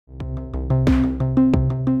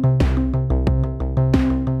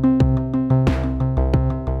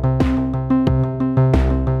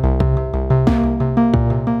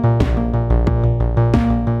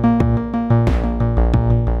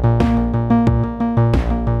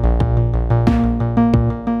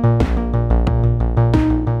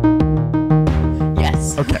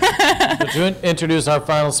to introduce our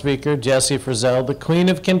final speaker, Jessie Frazelle, the queen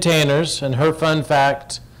of containers, and her fun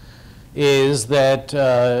fact is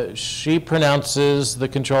that she pronounces the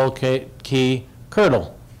control key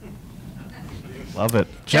curdle. Love it.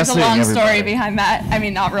 There's a long story behind that. I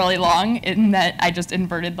mean, not really long, in that I just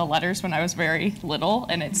inverted the letters when I was very little,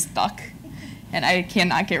 and it stuck. And I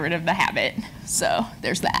cannot get rid of the habit. So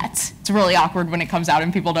there's that. It's really awkward when it comes out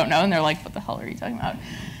and people don't know, and they're like, what the hell are you talking about?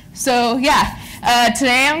 So yeah,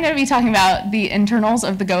 today I'm going to be talking about the internals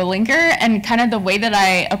of the Go linker and kind of the way that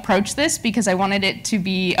I approach this, because I wanted it to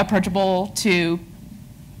be approachable to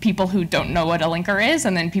people who don't know what a linker is,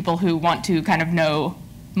 and then people who want to kind of know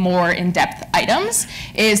more in-depth items,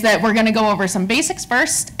 is that we're going to go over some basics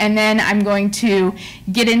first, and then I'm going to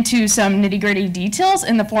get into some nitty-gritty details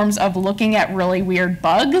in the forms of looking at really weird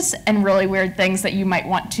bugs and really weird things that you might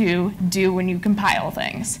want to do when you compile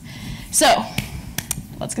things. So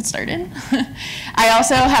let's get started. I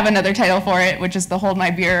also have another title for it, which is the Hold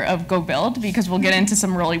My Beer of Go Build, because we'll get into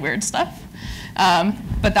some really weird stuff,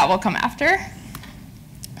 but that will come after.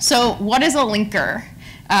 So what is a linker?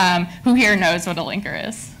 Who here knows what a linker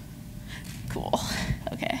is? Cool,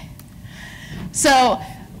 okay. So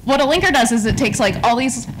what a linker does is it takes like all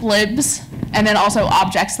these libs and then also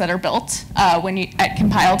objects that are built at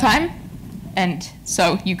compile time. And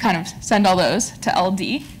so you kind of send all those to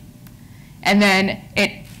LD. And then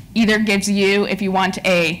it either gives you, if you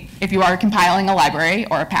are compiling a library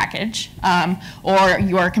or a package, or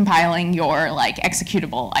you are compiling your like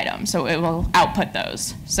executable item, so it will output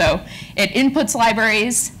those. So it inputs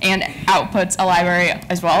libraries and outputs a library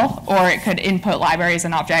as well, or it could input libraries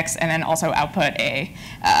and objects and then also output a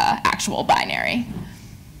actual binary.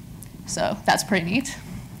 So that's pretty neat.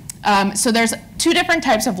 So there's two different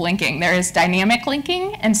types of linking. There is dynamic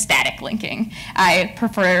linking and static linking. I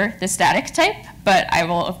prefer the static type, but I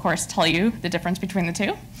will, of course, tell you the difference between the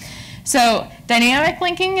two. So dynamic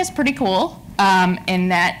linking is pretty cool in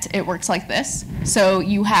that it works like this. So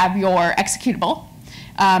you have your executable,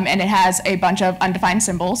 and it has a bunch of undefined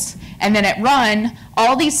symbols. And then at run,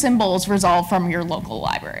 all these symbols resolve from your local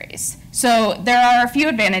libraries. So there are a few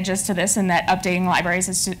advantages to this in that updating libraries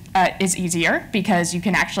is easier, because you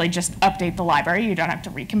can actually just update the library. You don't have to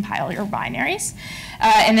recompile your binaries.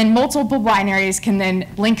 And then multiple binaries can then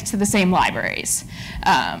link to the same libraries.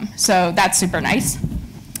 So that's super nice.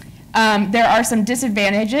 There are some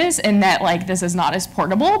disadvantages in that like this is not as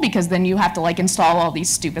portable, because then you have to like install all these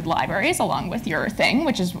stupid libraries along with your thing,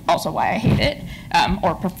 which is also why I hate it,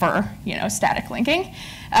 or prefer static linking.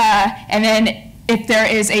 And then if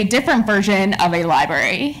there is a different version of a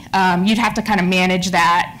library, you'd have to kind of manage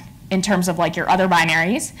that in terms of like your other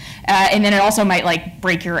binaries. And then it also might like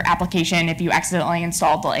break your application if you accidentally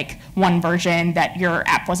installed like one version that your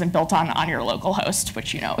app wasn't built on your local host,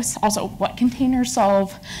 which is also what containers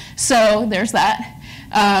solve. So there's that.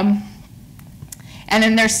 And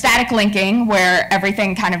then there's static linking, where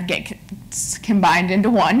everything kind of gets combined into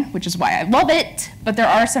one, which is why I love it. But there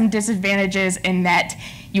are some disadvantages in that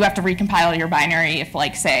you have to recompile your binary if,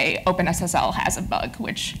 like, say, OpenSSL has a bug,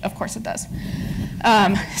 which of course it does.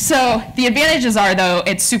 So the advantages are, though,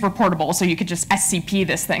 it's super portable, so you could just SCP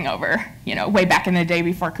this thing over, way back in the day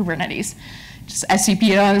before Kubernetes. Just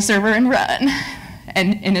SCP it on a server and run.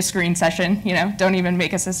 And in a screen session, don't even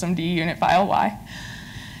make a systemd unit file, why?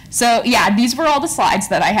 So yeah, these were all the slides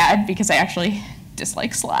that I had, because I actually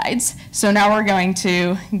dislike slides. So now we're going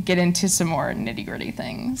to get into some more nitty-gritty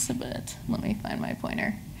things, but let me find my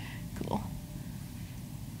pointer. Cool.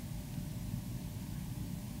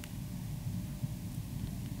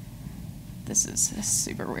 This is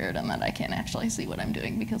super weird in that I can't actually see what I'm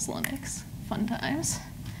doing because Linux. Fun times.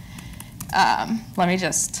 Let me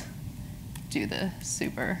just do the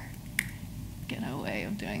super ghetto way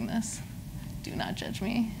of doing this. Do not judge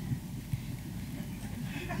me.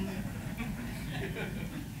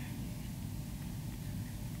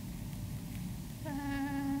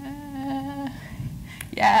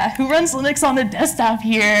 Yeah, who runs Linux on the desktop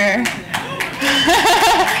here?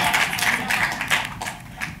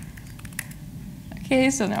 Okay,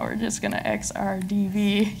 so now we're just going to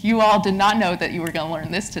xrdv. You all did not know that you were going to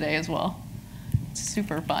learn this today as well. It's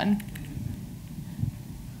super fun.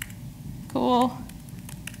 Cool.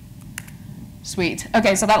 Sweet.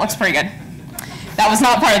 Okay, so that looks pretty good. That was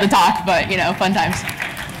not part of the talk, but fun times.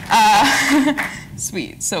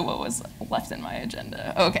 Sweet. So what was left in my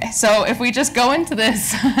agenda? Okay, so if we just go into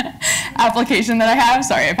this application that I have,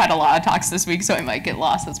 sorry, I've had a lot of talks this week, so I might get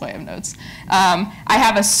lost. That's why I have notes. I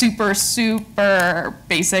have a super, super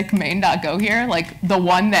basic main.go here, like the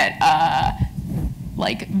one that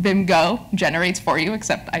like vimgo generates for you,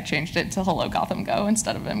 except I changed it to hello GothamGo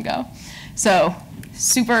instead of vimgo. So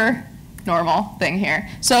super normal thing here.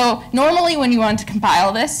 So normally when you want to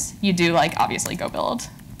compile this, you do like obviously go build,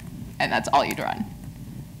 and that's all you'd run,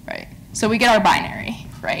 right? So we get our binary,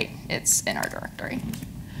 right? It's in our directory.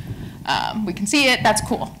 We can see it, that's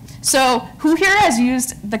cool. So who here has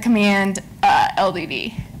used the command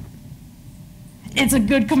LDD? It's a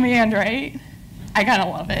good command, right? I kind of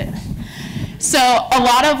love it. So a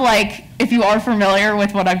lot of like, if you are familiar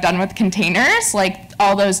with what I've done with containers, like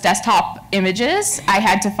all those desktop images, I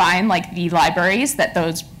had to find like the libraries that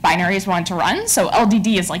those binaries wanted to run. So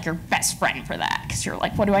LDD is like your best friend for that, because you're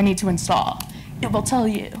like, what do I need to install? It will tell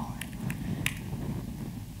you.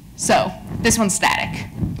 So this one's static,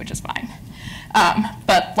 which is fine.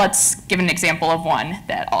 But let's give an example of one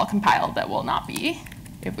that I'll compile that will not be,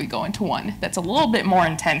 if we go into one that's a little bit more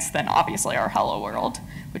intense than obviously our hello world,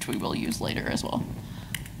 which we will use later as well.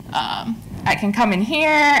 I can come in here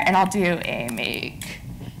and I'll do a make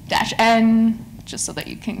 -n, just so that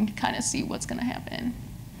you can kind of see what's gonna happen.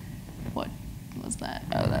 What was that?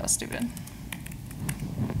 Oh, that was stupid.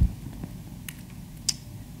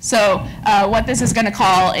 So what this is gonna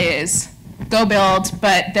call is go build,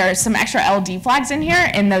 but there's some extra LD flags in here,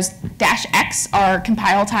 and those -x are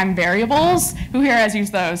compile time variables. Who here has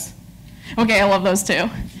used those? Okay, I love those too.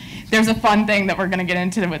 There's a fun thing that we're gonna get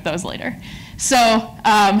into with those later. So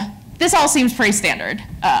this all seems pretty standard,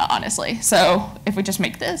 honestly. So if we just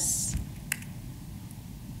make this,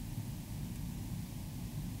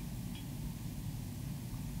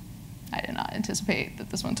 I did not anticipate that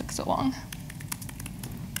this one took so long.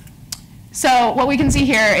 So what we can see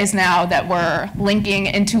here is now that we're linking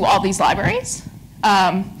into all these libraries.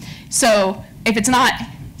 So if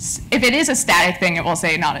it is a static thing, it will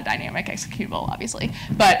say not a dynamic executable, obviously.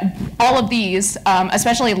 But all of these,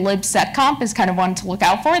 especially libseccomp is kind of one to look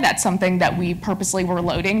out for. That's something that we purposely were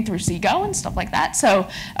loading through cgo and stuff like that. So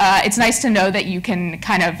it's nice to know that you can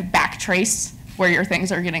kind of backtrace where your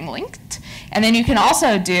things are getting linked. And then you can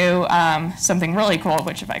also do something really cool,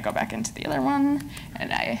 which if I go back into the other one,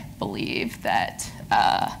 and I believe that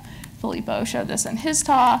Filippo showed this in his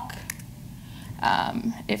talk,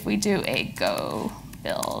 if we do a go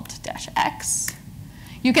build -x,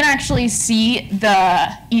 you can actually see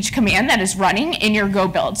each command that is running in your go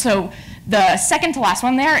build. So the second to last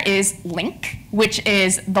one there is link, which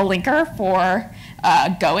is the linker for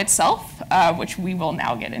Go itself, which we will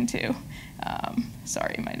now get into.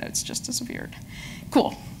 Sorry, my notes just disappeared.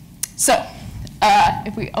 Cool. So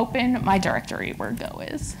if we open my directory where Go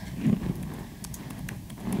is.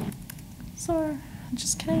 So,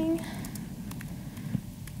 just kidding.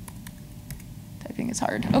 Typing is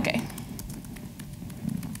hard. Okay.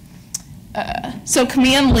 So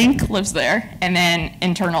command link lives there, and then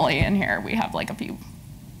internally in here we have like a few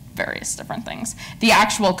various different things. The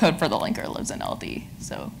actual code for the linker lives in LD,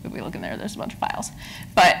 so if we look in there, there's a bunch of files.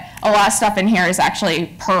 But a lot of stuff in here is actually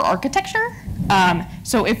per architecture.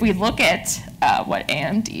 So if we look at what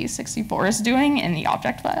AMD 64 is doing in the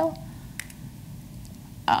object file,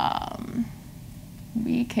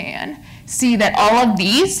 we can see that all of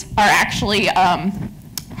these are actually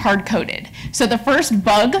hard-coded. So the first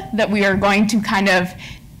bug that we are going to kind of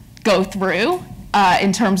go through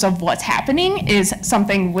in terms of what's happening is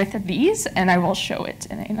something with these, and I will show it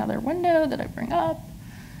in another window that I bring up.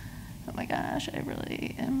 Oh my gosh, I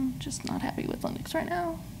really am just not happy with Linux right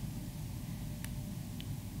now.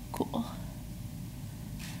 Cool.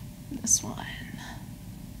 This one.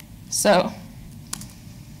 So,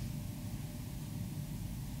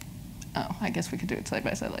 oh, I guess we could do it side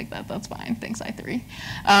by side like that. That's fine. Thanks, i3.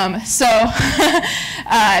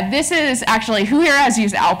 This is actually, who here has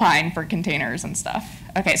used Alpine for containers and stuff?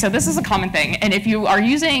 Okay, so this is a common thing. And if you are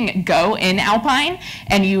using Go in Alpine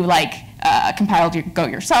and you like compiled your Go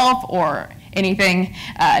yourself or anything,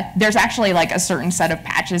 there's actually like a certain set of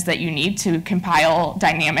patches that you need to compile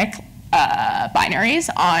dynamic binaries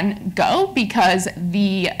on Go, because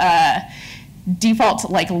the default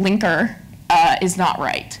like linker is not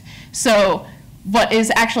right. So what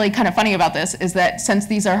is actually kind of funny about this is that since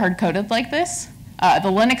these are hard-coded like this,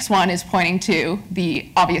 the Linux one is pointing to the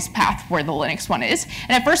obvious path where the Linux one is.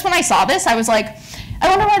 And at first when I saw this, I was like, I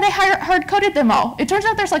wonder why they hard-coded them all. It turns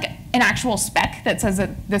out there's like an actual spec that says that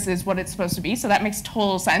this is what it's supposed to be, so that makes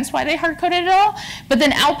total sense why they hard-coded it all. But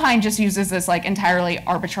then Alpine just uses this like entirely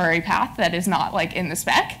arbitrary path that is not like in the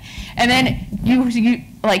spec. And then you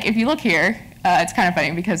like if you look here, it's kind of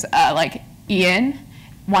funny because like Ian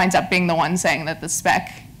winds up being the one saying that the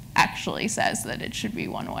spec actually says that it should be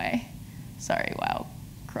one way. Sorry, wow,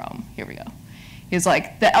 Chrome, here we go. He's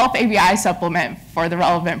like, the ELF ABI supplement for the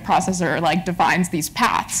relevant processor like defines these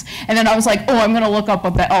paths. And then I was like, oh, I'm gonna look up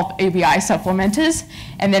what the ELF ABI supplement is.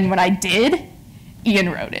 And then when I did, Ian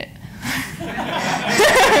wrote it.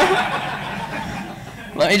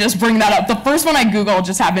 Let me just bring that up. The first one I Googled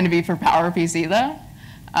just happened to be for PowerPC, though.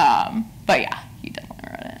 But yeah, he definitely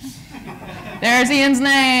wrote it. There's Ian's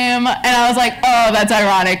name. And I was like, oh, that's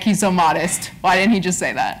ironic. He's so modest. Why didn't he just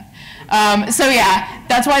say that? So yeah,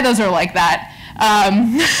 that's why those are like that.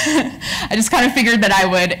 I just kind of figured that I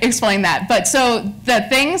would explain that. But so the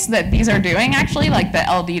things that these are doing actually, like the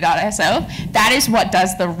ld.so, that is what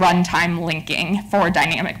does the runtime linking for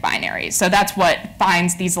dynamic binaries. So that's what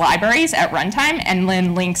finds these libraries at runtime and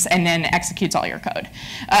then links and then executes all your code,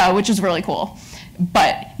 which is really cool.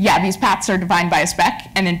 But yeah, these paths are defined by a spec,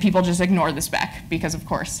 and then people just ignore the spec because, of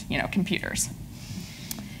course, you know, computers.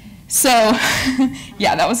 So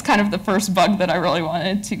yeah, that was kind of the first bug that I really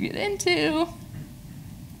wanted to get into.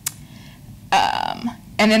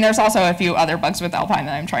 And then there's also a few other bugs with Alpine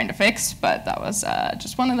that I'm trying to fix, but that was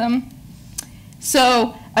just one of them.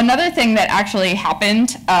 So another thing that actually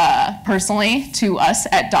happened personally to us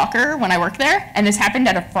at Docker when I worked there, and this happened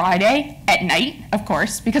at a Friday at night, of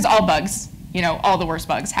course, because all bugs, you know, all the worst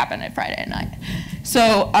bugs happen at Friday at night.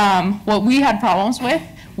 So what we had problems with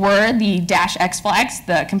were the -x flags,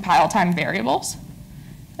 the compile time variables.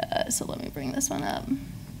 So let me bring this one up.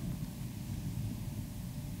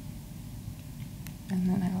 And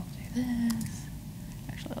then I'll do this.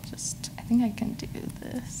 Actually, I think I can do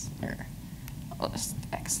this. Or I'll just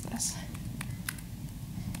X this.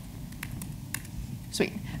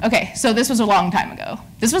 Sweet. Okay, so this was a long time ago.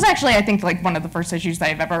 This was actually, I think, like one of the first issues that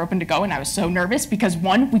I've ever opened to Go, and I was so nervous because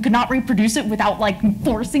one, we could not reproduce it without like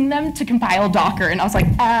forcing them to compile Docker, and I was like,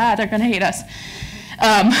 they're gonna hate us.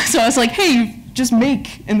 So I was like, hey, just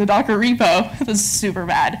make in the Docker repo. It was super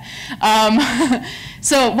bad.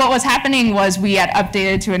 So what was happening was we had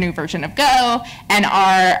updated to a new version of Go, and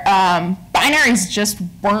our binaries just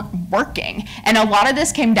weren't working. And a lot of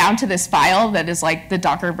this came down to this file that is like the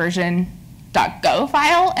Docker version.go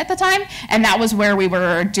file at the time, and that was where we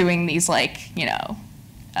were doing these like, you know,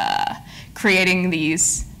 creating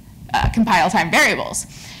these compile time variables.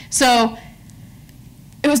 So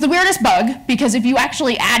it was the weirdest bug, because if you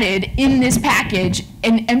actually added in this package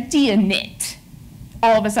an empty init,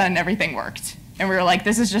 all of a sudden everything worked. And we were like,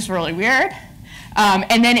 this is just really weird.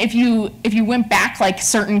 And then if you went back like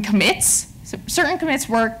certain commits, so certain commits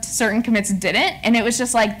worked, certain commits didn't, and it was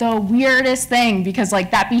just like the weirdest thing, because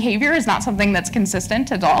like that behavior is not something that's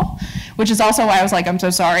consistent at all, which is also why I was like, I'm so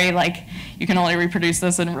sorry, like you can only reproduce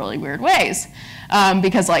this in really weird ways.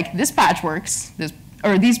 Because like this patch works,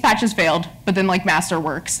 or these patches failed, but then like master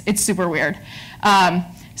works. It's super weird.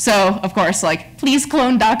 So of course, like, please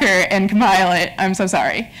clone Docker and compile it. I'm so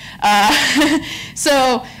sorry.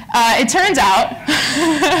 So it turns out,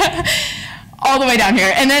 all the way down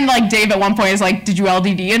here, and then like Dave at one point is like, did you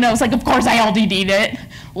LDD? And I was like, of course I LDD'd it.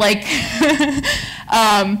 Like,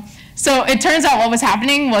 so it turns out what was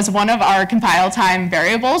happening was one of our compile time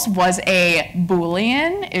variables was a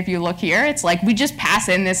Boolean. If you look here, it's like we just pass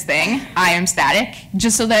in this thing, I am static,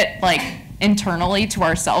 just so that like internally to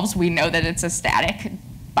ourselves we know that it's a static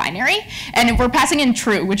binary, and we're passing in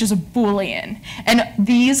true, which is a Boolean. And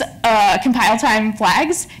these compile time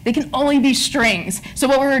flags, they can only be strings. So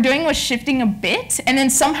what we were doing was shifting a bit, and then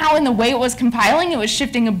somehow in the way it was compiling, it was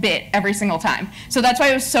shifting a bit every single time. So that's why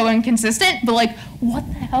it was so inconsistent, but like, what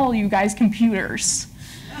the hell, you guys, computers?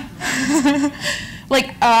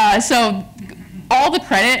 Like, so all the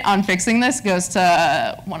credit on fixing this goes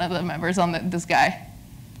to one of the members on this guy.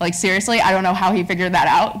 Like, seriously, I don't know how he figured that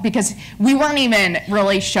out, because we weren't even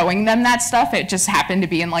really showing them that stuff. It just happened to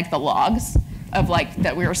be in like the logs of like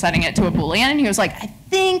that we were setting it to a Boolean, and he was like, I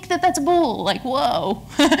think that that's a bool. Like, whoa.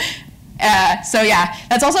 So yeah,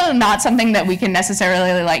 that's also not something that we can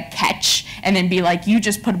necessarily like catch and then be like, you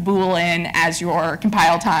just put a bool in as your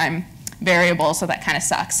compile time variable, so that kind of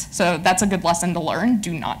sucks. So that's a good lesson to learn.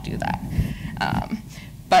 Do not do that.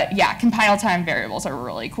 But yeah, compile time variables are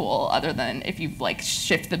really cool, other than if you like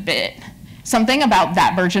shift the bit. Something about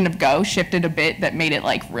that version of Go shifted a bit that made it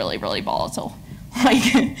like really, really volatile.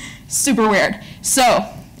 Like, super weird. So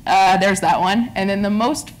there's that one. And then the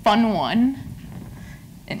most fun one,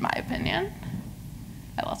 in my opinion,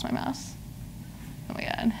 I lost my mouse. Oh my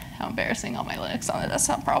God, how embarrassing, all my Linux on the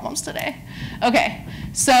desktop problems today. Okay,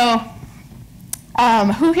 so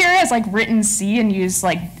who here has like written C and used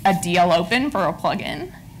like a DL open for a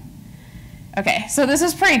plugin? Okay, so this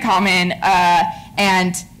is pretty common,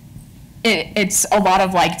 and it's a lot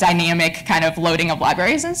of like dynamic kind of loading of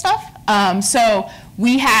libraries and stuff. So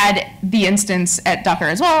we had the instance at Docker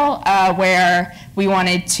as well, where we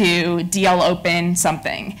wanted to DL open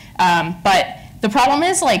something. But the problem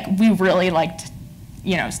is, like, we really liked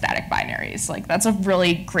static binaries. Like, that's a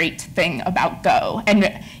really great thing about Go.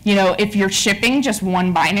 And if you're shipping just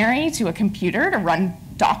one binary to a computer to run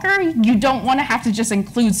Docker, you don't want to have to just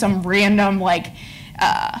include some random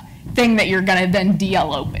thing that you're gonna then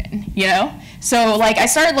DL open, So I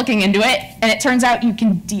started looking into it, and it turns out you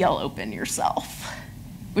can DL open yourself,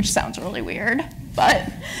 which sounds really weird,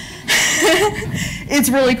 but it's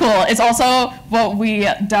really cool. It's also what we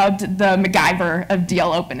dubbed the MacGyver of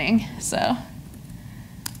DL opening. So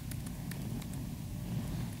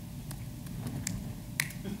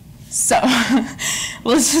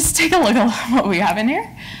let's just take a look at what we have in here.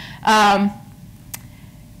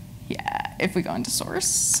 Yeah, if we go into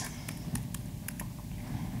source.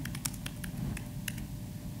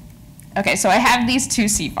 Okay, so I have these two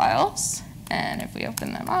C files, and if we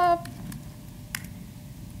open them up,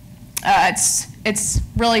 it's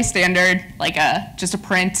really standard, just a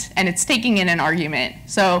print, and it's taking in an argument.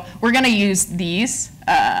 So we're going to use these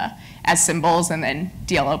as symbols and then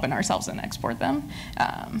DL open ourselves and export them.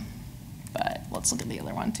 But let's look at the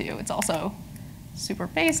other one too. It's also super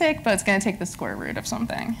basic, but it's going to take the square root of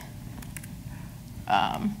something.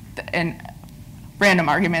 And random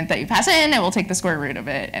argument that you pass in, it will take the square root of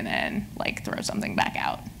it and then throw something back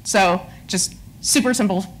out. So just super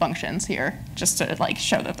simple functions here, just to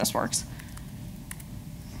show that this works.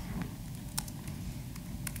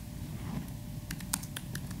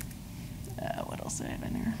 What else do I have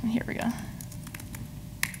in here? Here we go.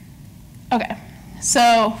 Okay,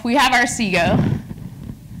 so we have our cgo,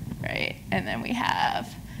 right? And then we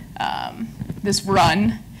have this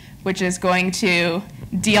run, which is going to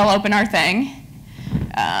DL open our thing.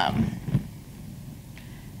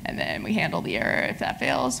 And then we handle the error if that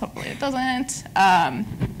fails. Hopefully it doesn't. And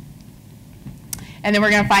then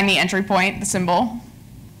we're going to find the entry point, the symbol,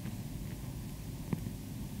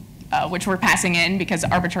 which we're passing in because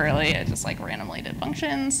arbitrarily it just randomly did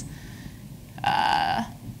functions. And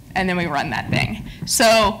then we run that thing.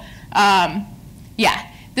 So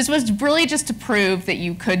yeah, this was really just to prove that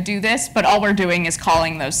you could do this, but all we're doing is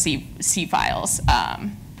calling those C files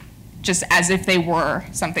just as if they were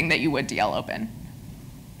something that you would DL open.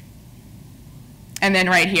 And then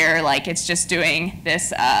right here, it's just doing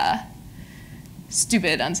this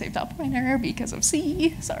stupid unsafe dot pointer because of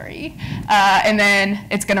C, sorry. And then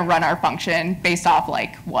it's gonna run our function based off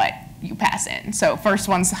what you pass in. So first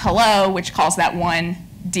one's hello, which calls that one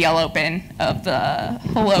DL open of the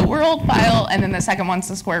hello world file, and then the second one's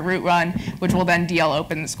the square root run, which will then DL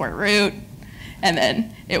open the square root, and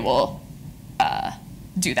then it will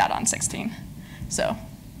do that on 16. So,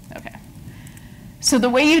 okay. So the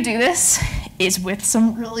way you do this is with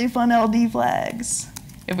some really fun LD flags.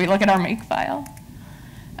 If we look at our make file,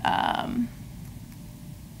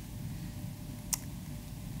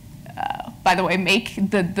 by the way, make,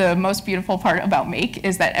 the most beautiful part about make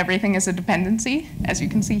is that everything is a dependency, as you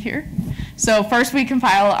can see here. So first we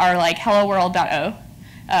compile our hello world.o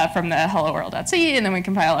from the hello world.c, and then we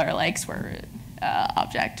compile our square root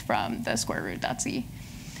object from the square root.c.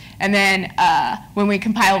 And then when we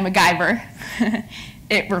compile MacGyver,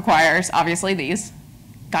 it requires, obviously, these.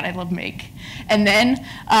 God, I love make. And then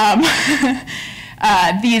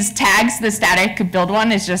these tags, the static build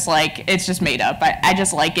one is just it's just made up. I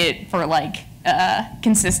just like it for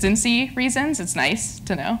consistency reasons. It's nice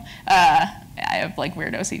to know. I have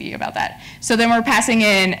weird OCD about that. So then we're passing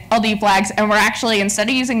in LD flags, and we're actually, instead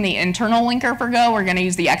of using the internal linker for Go, we're gonna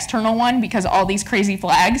use the external one because all these crazy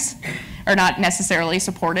flags are not necessarily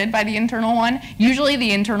supported by the internal one. Usually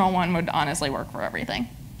the internal one would honestly work for everything.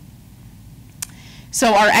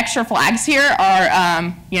 So our extra flags here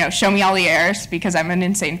are, show me all the errors because I'm an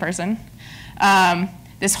insane person.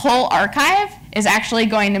 This whole archive is actually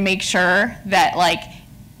going to make sure that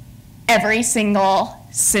every single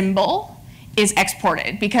symbol is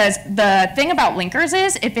exported, because the thing about linkers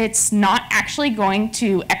is if it's not actually going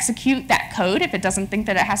to execute that code, if it doesn't think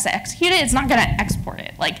that it has to execute it, it's not going to export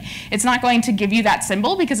it. It's not going to give you that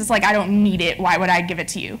symbol because it's I don't need it. Why would I give it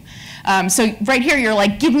to you? So right here, you're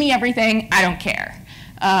give me everything. I don't care.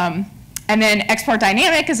 And then export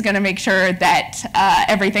dynamic is going to make sure that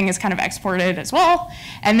everything is kind of exported as well.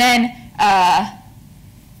 And then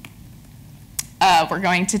we're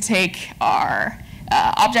going to take our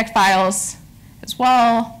object files as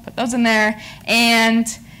well, put those in there, and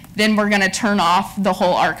then we're going to turn off the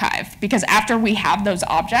whole archive, because after we have those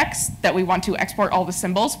objects that we want to export all the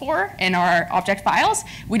symbols for in our object files,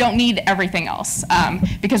 we don't need everything else,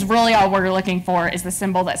 because really all we're looking for is the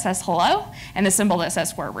symbol that says hello and the symbol that says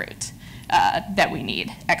square root that we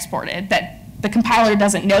need exported, that the compiler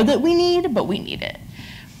doesn't know that we need, but we need it.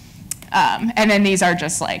 And then these are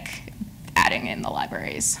just adding in the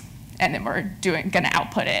libraries. and then we're gonna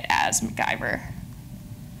output it as MacGyver.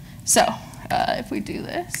 So if we do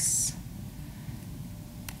this,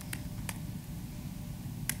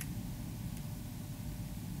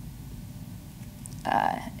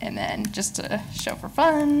 and then just to show for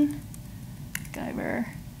fun, MacGyver,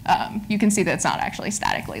 you can see that it's not actually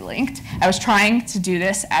statically linked. I was trying to do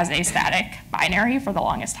this as a static binary for the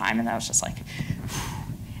longest time, and that was just like,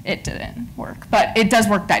 it didn't work. But it does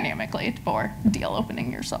work dynamically for DL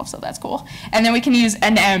opening yourself, so that's cool. And then we can use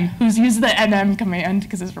nm. Who's used the nm command?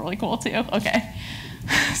 Because it's really cool too. Okay.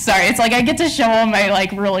 Sorry, it's like I get to show all my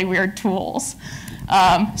like really weird tools.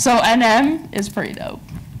 So nm is pretty dope.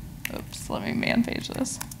 Oops, let me man page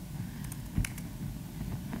this.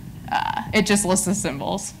 It just lists the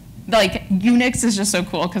symbols. Like Unix is just so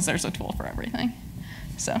cool because there's a tool for everything.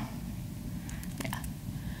 So, yeah.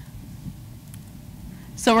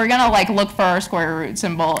 So we're gonna like look for our square root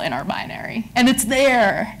symbol in our binary, and it's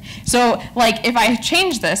there. So like if I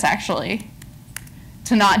change this actually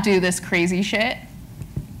to not do this crazy shit,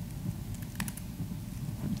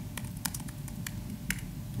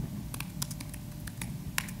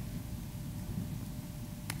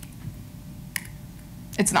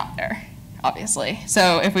 it's not there, obviously.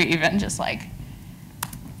 So if we even just like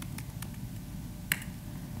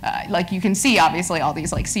you can see obviously all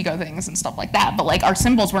these like Cgo things and stuff like that, but like our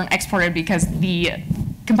symbols weren't exported because the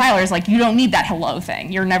compiler is like, you don't need that hello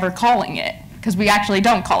thing. You're never calling it, because we actually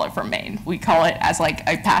don't call it from main. We call it as like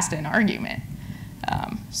a passed in argument.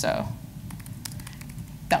 So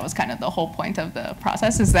that was kind of the whole point of the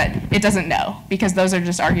process, is that it doesn't know, because those are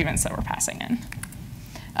just arguments that we're passing in.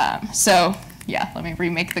 So yeah, let me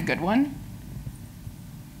remake the good one.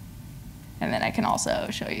 And then I can also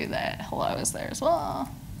show you that hello is there as well.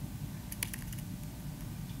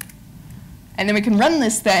 And then we can run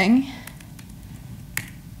this thing,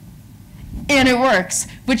 and it works,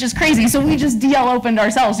 which is crazy. So we just DL opened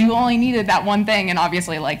ourselves. You only needed that one thing, and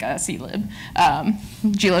obviously like a CLib,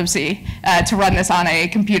 glibc, to run this on a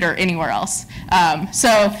computer anywhere else.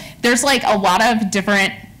 So there's like a lot of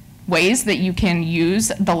different ways that you can use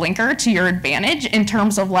the linker to your advantage in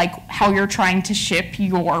terms of like how you're trying to ship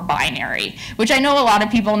your binary, which I know a lot of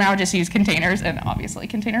people now just use containers, and obviously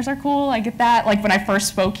containers are cool, I get that. Like when I first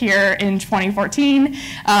spoke here in 2014,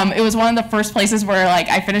 it was one of the first places where like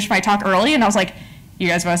I finished my talk early and I was like, you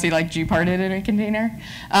guys want to see like gparted in a container?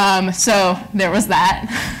 So there was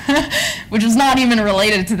that, which was not even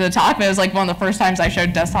related to the talk, but it was like one of the first times I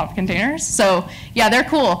showed desktop containers. So yeah, they're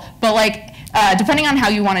cool, but like depending on how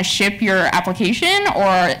you want to ship your application,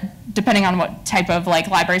 or depending on what type of like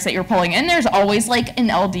libraries that you're pulling in, there's always like an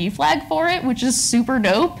LD flag for it, which is super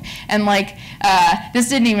dope. And like this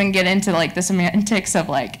didn't even get into like the semantics of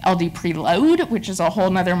like LD preload, which is a whole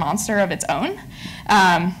nother monster of its own.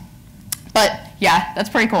 But yeah, that's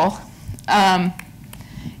pretty cool.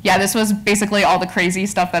 Yeah, this was basically all the crazy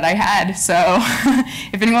stuff that I had. So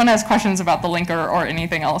if anyone has questions about the linker or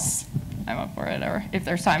anything else, I'm up for it. Or if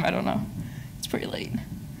there's time, I don't know. It's pretty late.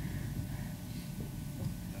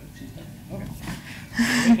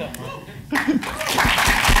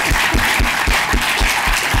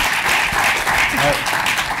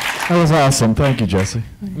 That was awesome. Thank you, Jesse.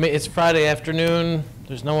 I mean, it's Friday afternoon.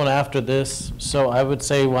 There's no one after this. So I would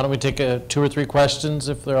say, why don't we take 2 or 3 questions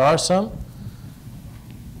if there are some?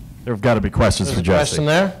 There have got to be questions There's for a Jesse. question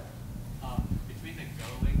there? Between the Go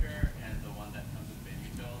linker and the one that comes with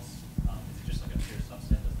baby fills, is it just like a pure subset?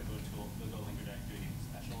 Does the Go linker do anything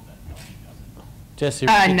special that LD doesn't? Jesse,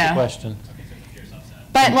 repeat no. the question. Okay, so it's a pure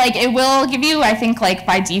subset. But like it will give you, I think, like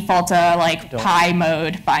by default, a like pi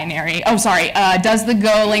mode binary. Oh, sorry. Does the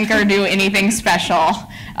Go linker do anything special?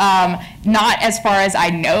 Not as far as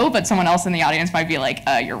I know, but someone else in the audience might be like,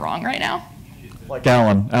 you're wrong right now. Like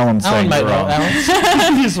Alan. Alan's Alan saying might you're know. wrong.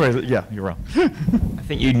 Alan? He's right. Yeah, you're wrong. I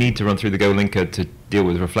think you need to run through the Go linker to deal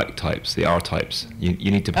with reflect types, the R types. You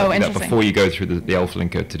need to Oh, do that interesting. before you go through the alpha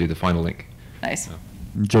linker to do the final link. Nice.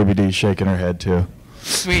 JBD's shaking her head too.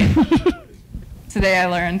 Sweet. Today I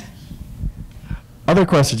learned. Other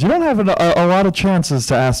questions? You don't have a lot of chances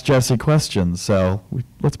to ask Jesse questions, so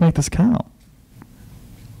let's make this count.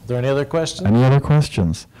 Are there any other questions? Any other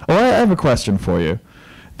questions? Oh, I have a question for you.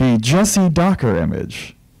 The Jesse Docker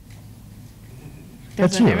image.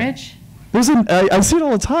 There's That's an you. image. There's I see it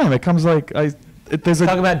all the time. It comes like there's a.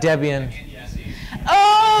 Talk about Debian.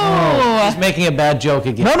 Oh! He's making a bad joke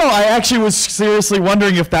again. No, I actually was seriously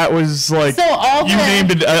wondering if that was like So all you the-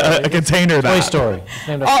 named a container Toy that. Story.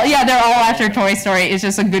 Yeah, they're all after Toy Story. It's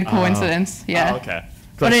just a good coincidence. Yeah. Oh, okay. 'Cause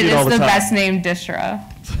But I it see all is the time. best named distro.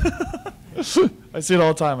 I see it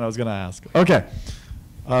all the time, and I was going to ask. Okay.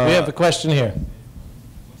 We have a question here.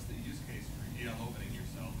 What's the use case for DL opening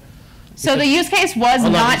yourself? So the use case was Hold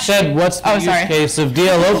on, not. you said, what's the Oh, use sorry. case of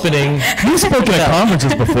DL opening? You've spoken at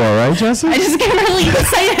conferences before, right, Jesse? I just get really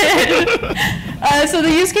excited. So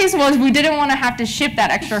the use case was we didn't want to have to ship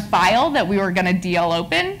that extra file that we were going to DL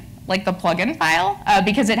open, like the plugin file,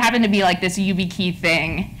 because it happened to be like this YubiKey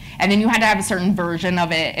thing. And then you had to have a certain version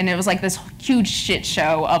of it, and it was like this huge shit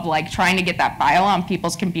show of like trying to get that file on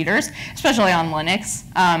people's computers, especially on Linux.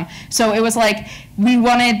 So it was like we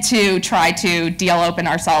wanted to try to DL open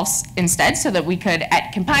ourselves instead so that we could,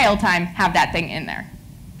 at compile time, have that thing in there.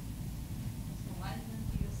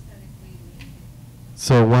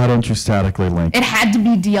 So why don't you statically link? It had to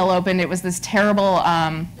be DL opened. It was this terrible,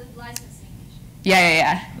 The licensing issue.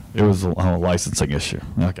 yeah. It was a licensing issue.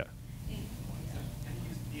 Okay. Can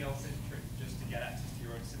you use DLSim trick just to get access to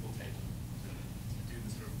your own symbol table? To do the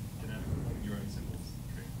sort of dynamic pulling your own symbols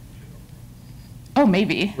trick? Oh,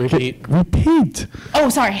 maybe. Repeat. Oh,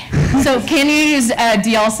 sorry. So can you use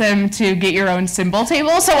DLSim to get your own symbol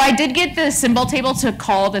table? So I did get the symbol table to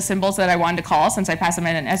call the symbols that I wanted to call since I passed them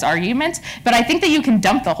in as arguments, but I think that you can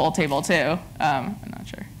dump the whole table too. I'm not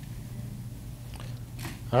sure.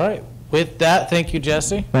 All right. With that, thank you,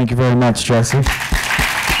 Jesse. Thank you very much, Jesse.